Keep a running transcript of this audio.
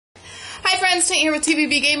friends, Tate here with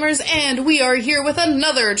TVBGamers, and we are here with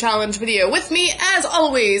another challenge video. With me, as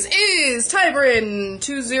always, is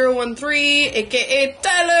Tybrin2013, aka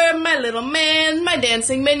Tyler, my little man, my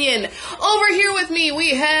dancing minion. Over here with me, we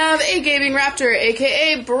have a gaming raptor,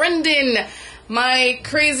 aka Brendan, my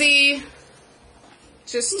crazy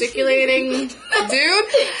gesticulating dude. And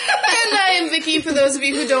I am Vicky, for those of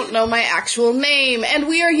you who don't know my actual name. And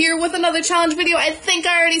we are here with another challenge video. I think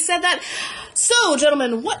I already said that. So,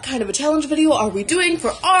 gentlemen, what kind of a challenge video are we doing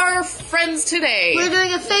for our friends today? We're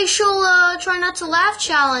doing a facial try not to laugh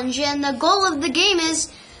challenge, and the goal of the game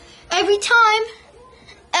is every time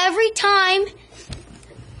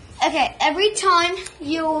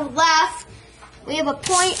you laugh, we have a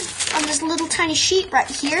point on this little tiny sheet right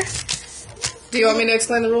here. Do you want me to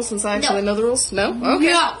explain the rules since I actually know the rules? No?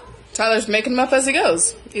 Okay. No. Tyler's making them up as he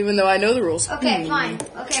goes, even though I know the rules. Okay, fine.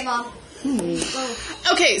 Okay, Mom.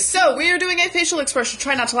 Okay, so we are doing a facial expression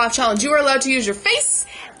try not to laugh challenge. You are allowed to use your face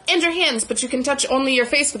and your hands, but you can touch only your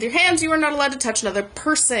face with your hands. You are not allowed to touch another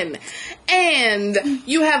person. And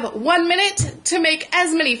you have 1 minute to make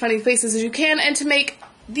as many funny faces as you can and to make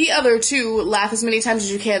the other two laugh as many times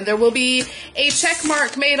as you can. There will be a check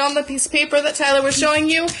mark made on the piece of paper that Tyler was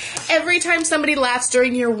showing you every time somebody laughs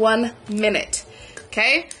during your 1 minute.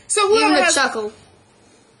 Okay? So whoever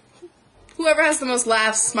has the most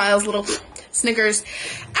laughs, smiles, little snickers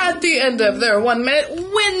at the end of their 1 minute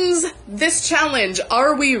wins this challenge.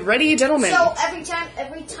 Are we ready, gentlemen? So every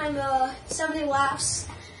time somebody laughs,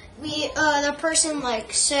 the person,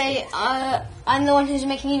 like, say, I'm the one who's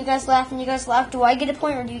making you guys laugh and you guys laugh. Do I get a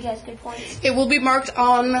point or do you guys get points? It will be marked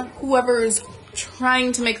on whoever's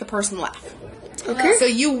trying to make the person laugh. Okay. So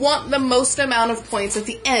you want the most amount of points at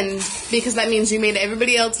the end because that means you made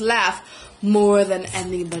everybody else laugh more than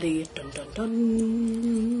anybody. Dun, dun,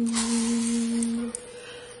 dun.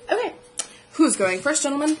 Okay. Who's going first,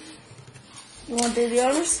 gentlemen? You want to do the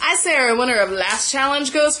honors? I say our winner of last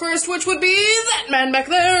challenge goes first, which would be that man back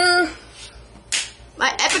there.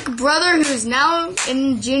 My epic brother, who's now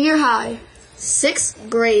in junior high, 6th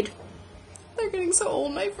grade. They're getting so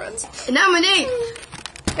old, my friends. And now my name.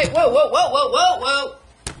 Hey, whoa, whoa, whoa, whoa, whoa, whoa.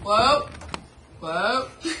 Whoa. Whoa.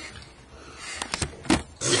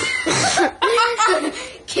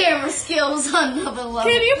 Camera skills on another level.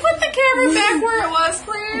 Can you put the camera back where it was,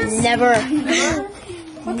 please? Never.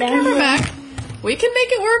 Put the camera back. We can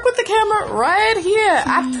make it work with the camera right here.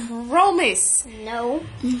 I promise. No.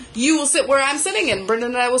 You will sit where I'm sitting, and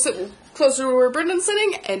Brendan and I will sit closer to where Brendan's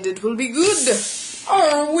sitting, and it will be good.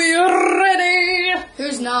 Are we ready?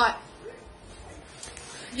 Who's not?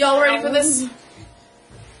 Y'all ready for this?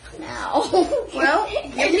 No. Well,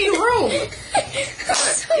 give me room.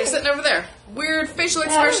 You're sitting over there. Weird facial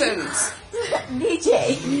expressions.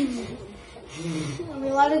 DJ. Are we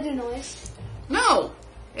allowed to do noise? No.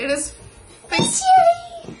 It is face.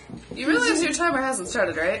 You realize your timer hasn't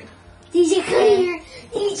started, right? DJ, come here.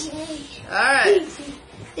 DJ. Alright.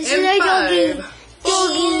 In 5,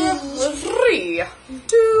 4, 3,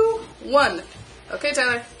 2, 1. Okay,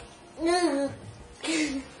 Tyler. No.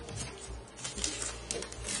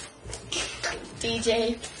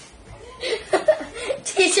 DJ.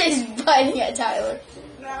 DJ's biting at Tyler.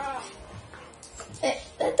 No.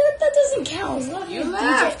 That doesn't count. You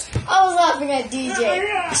laughed. DJ. I was laughing at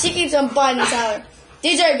DJ. She keeps on biting Tyler.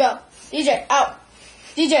 DJ, go. DJ, out.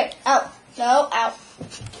 DJ, out. No, out.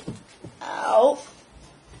 Out.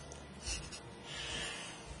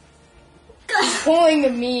 He's pointing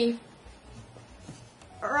at me.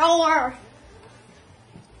 Roar.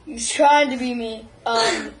 He's trying to be me.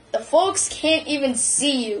 The folks can't even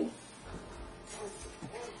see you.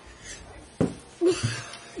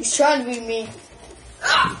 He's trying to be me.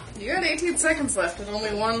 You got 18 seconds left and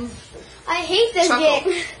only one. I hate this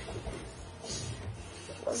chuckle. game.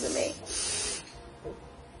 Wasn't me.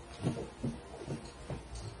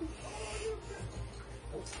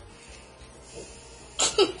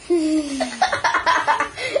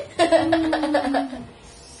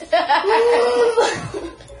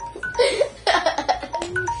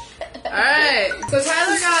 Alright, so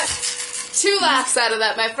Tyler got 2 laughs out of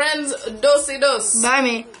that, my friends. Dosey dos. By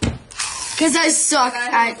me. Because I suck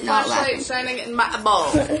at not Flashlight laughing. shining in my ball.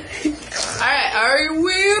 Alright, are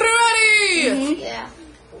we ready? Mm-hmm. Yeah.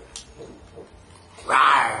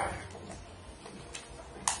 Rawr.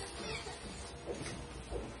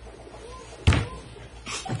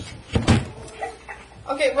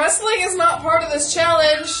 Okay, wrestling is not part of this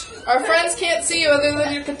challenge. Our friends can't see you other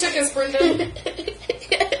than your katukas, Brendan.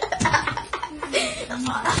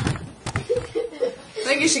 I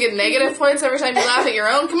think you should get negative points every time you laugh at your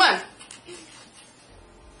own. Come on.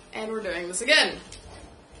 And we're doing this again.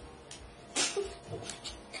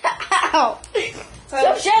 Ow!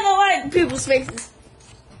 Don't shine the light in people's faces.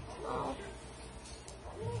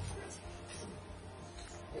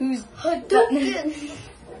 Who's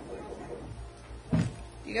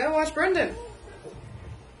You gotta watch Brendan.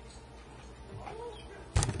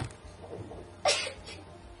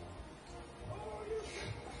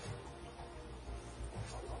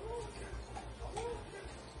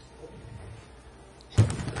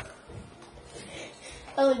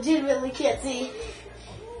 I legitimately can't see.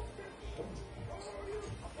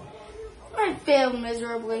 I failed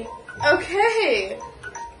miserably. Okay.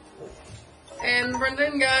 And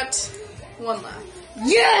Brendan got one laugh.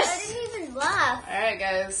 Yes! I didn't even laugh. Alright,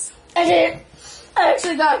 guys. I did. I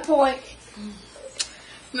actually got a point.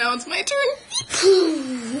 Now it's my turn.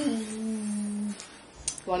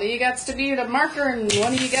 One of you gets to be the marker and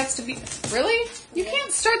one of you gets to be... Really? You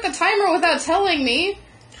can't start the timer without telling me.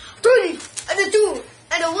 3 and a 2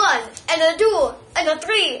 and a 1 and a 2 and a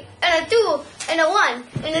 3 and a 2 and a 1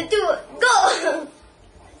 and a 2. Go!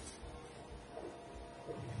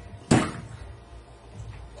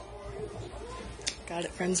 Got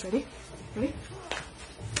it, friends. Ready? Ready?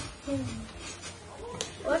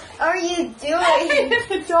 What are you I doing? hit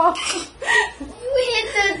the dog. You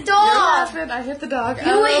hit the You're dog. laughing. I hit the dog.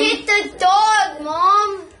 You hit the dog,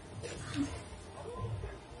 Mom.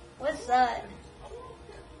 What's that?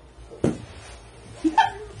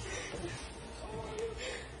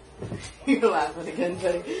 You're laughing again,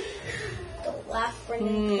 buddy. Don't laugh,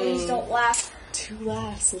 Brendan. Please don't laugh. 2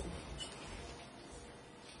 laughs.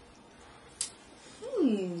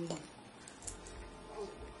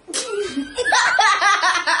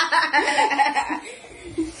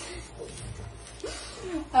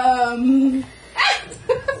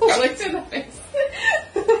 Look to the face.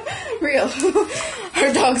 Real.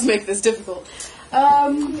 Our dogs make this difficult.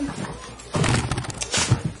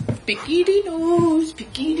 Picky nose,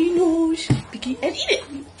 picky, and eat it.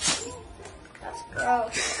 That's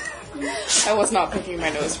gross. I was not picking my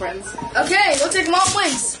nose, friends. Okay, looks like Mom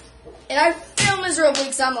wins. And I failed miserably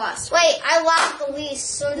because I'm last. Wait, I laughed the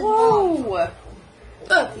least. So did Mom. Whoa.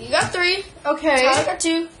 Look, you got 3. Okay. I got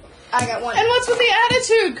 2. I got 1. And what's with the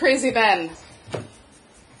attitude, Crazy Ben?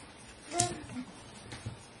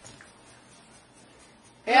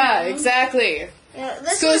 Yeah, exactly. Yeah, This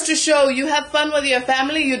this goes is, to show you have fun with your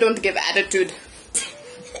family, you don't give attitude.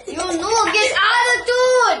 you know, get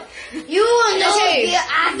attitude. You know, Okay. get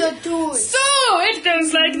attitude. So, it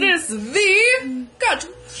goes like this. V got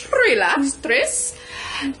 3 laughs,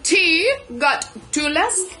 3. T got 2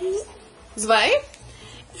 laughs, 2.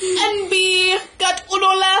 And B got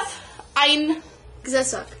 1 laugh, 1. Because I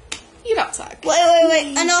suck. You don't suck.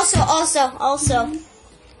 Wait. And also.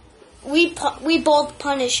 We both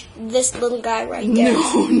punish this little guy right there.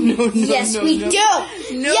 No. Yes, no, we no. do.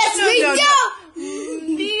 No, Yes, no, we no, do. no.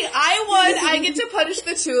 I won. I get to punish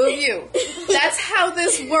the 2 of you. That's how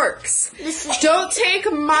this works. Don't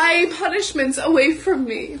take my punishments away from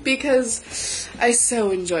me because I so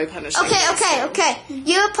enjoy punishing. Okay.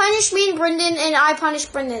 You punish me and Brendan, and I punish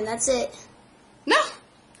Brendan. That's it. No,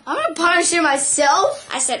 I'm going to punish you myself.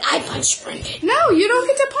 I said I punish Brendan. no, you don't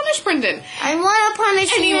get to punish Brendan. I want to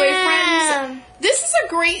punish Anyway, him. friends, this is a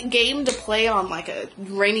great game to play on like a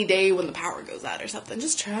rainy day when the power goes out or something.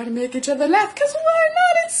 Just try to make each other laugh because why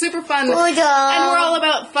not? It's super fun. Good. And we're all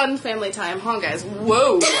about fun family time, huh, guys?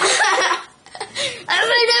 Whoa. I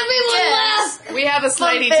made everyone laugh. We have a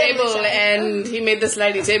slidey table, and he made the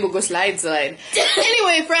slidey table go slide.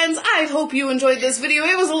 Anyway, friends, I hope you enjoyed this video.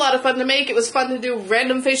 It was a lot of fun to make. It was fun to do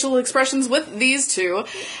random facial expressions with these 2,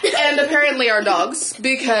 and apparently our dogs,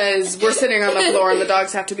 because we're sitting on the floor, and the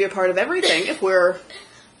dogs have to be a part of everything if we're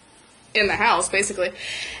in the house, basically.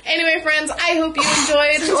 Anyway, friends, I hope you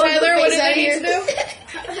enjoyed. Tyler, what do they need to do?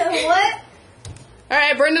 What? All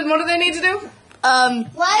right, Brendan, what do they need to do? Like,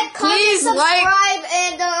 comment, Please subscribe,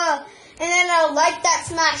 and then like that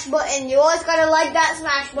smash button. You always gotta like that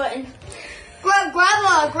smash button. Grab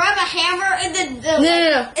a hammer and then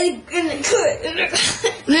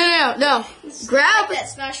No. Grab that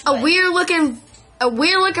smash a button. weird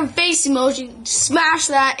looking face emoji. Smash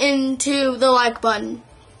that into the like button.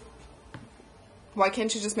 Why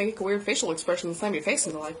can't you just make a weird facial expression and slam your face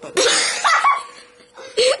in the like button?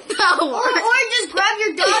 No. Or just grab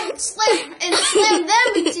your dog and slam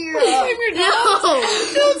them into your. Slam your dogs. No.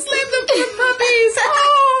 Don't slam them for the puppies.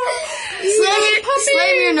 Oh,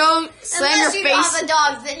 Slam your nose. Slam Unless your you don't face. have a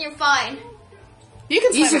dog, then you're fine. You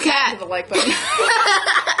can Use slam your a cat cat. to the like button.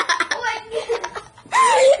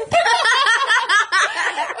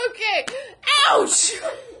 Okay. Ouch!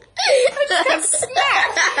 I just got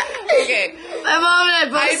smacked. Okay. My mom and I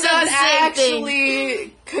both I said not the same thing.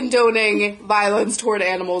 actually condoning violence toward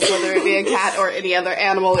animals, whether it be a cat or any other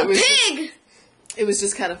animal. It was Pig! It was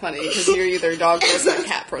just kind of funny because you're either a dog person or a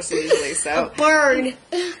cat person usually, so. Bird.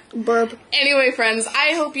 Burp. Anyway, friends,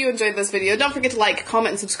 I hope you enjoyed this video. Don't forget to like,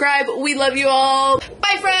 comment, and subscribe. We love you all.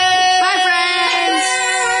 Bye, friends! Bye, friends!